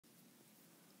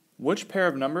Which pair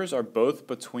of numbers are both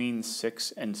between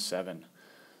 6 and 7?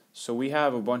 So we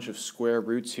have a bunch of square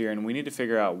roots here, and we need to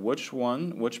figure out which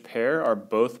pair are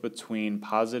both between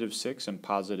positive 6 and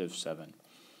positive 7.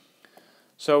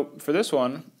 So for this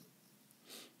one,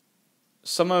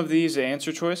 some of these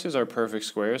answer choices are perfect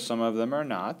squares, some of them are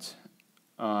not.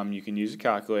 You can use a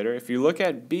calculator. If you look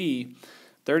at B,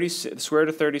 the square root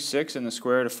of 36 and the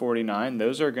square root of 49,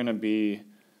 those are going to be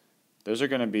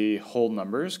whole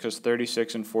numbers because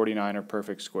 36 and 49 are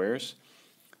perfect squares.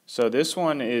 So this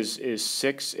one is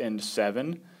 6 and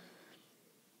 7.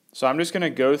 So I'm just going to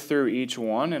go through each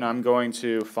one, and I'm going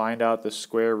to find out the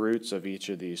square roots of each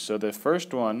of these. So the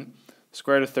first one, the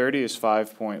square root of 30 is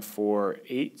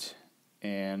 5.48,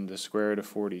 and the square root of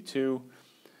 42.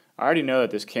 I already know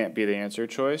that this can't be the answer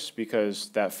choice because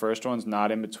that first one's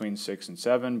not in between 6 and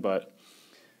 7, but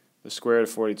the square root of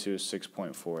 42 is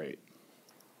 6.48.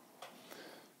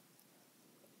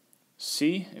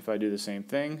 C, if I do the same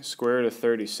thing, square root of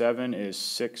 37 is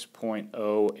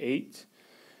 6.08,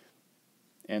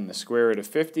 and the square root of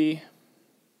 50,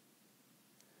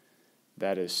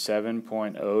 that is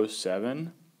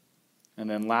 7.07, and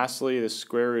then lastly, the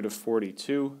square root of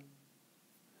 42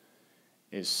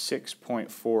 is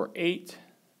 6.48,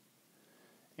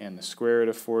 and the square root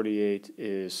of 48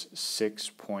 is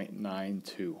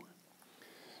 6.92.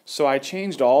 So I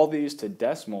changed all these to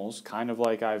decimals, kind of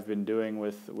like I've been doing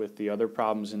with the other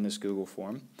problems in this Google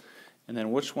form. And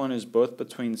then which one is both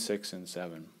between 6 and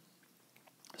 7?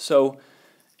 So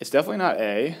it's definitely not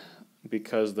A,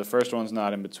 because the first one's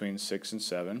not in between 6 and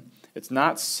 7. It's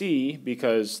not C,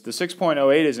 because the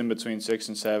 6.08 is in between 6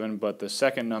 and 7, but the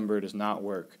second number does not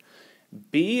work.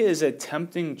 B is a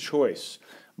tempting choice,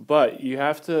 but you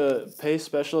have to pay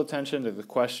special attention to the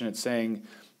question. It's saying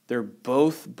they're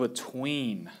both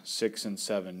between 6 and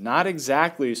 7. Not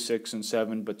exactly 6 and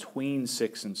 7, between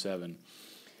 6 and 7.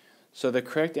 So the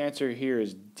correct answer here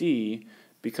is D,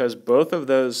 because both of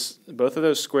those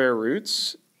square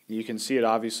roots, you can see it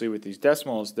obviously with these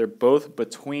decimals, they're both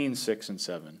between 6 and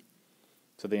 7.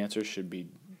 So the answer should be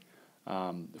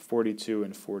 42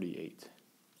 and 48.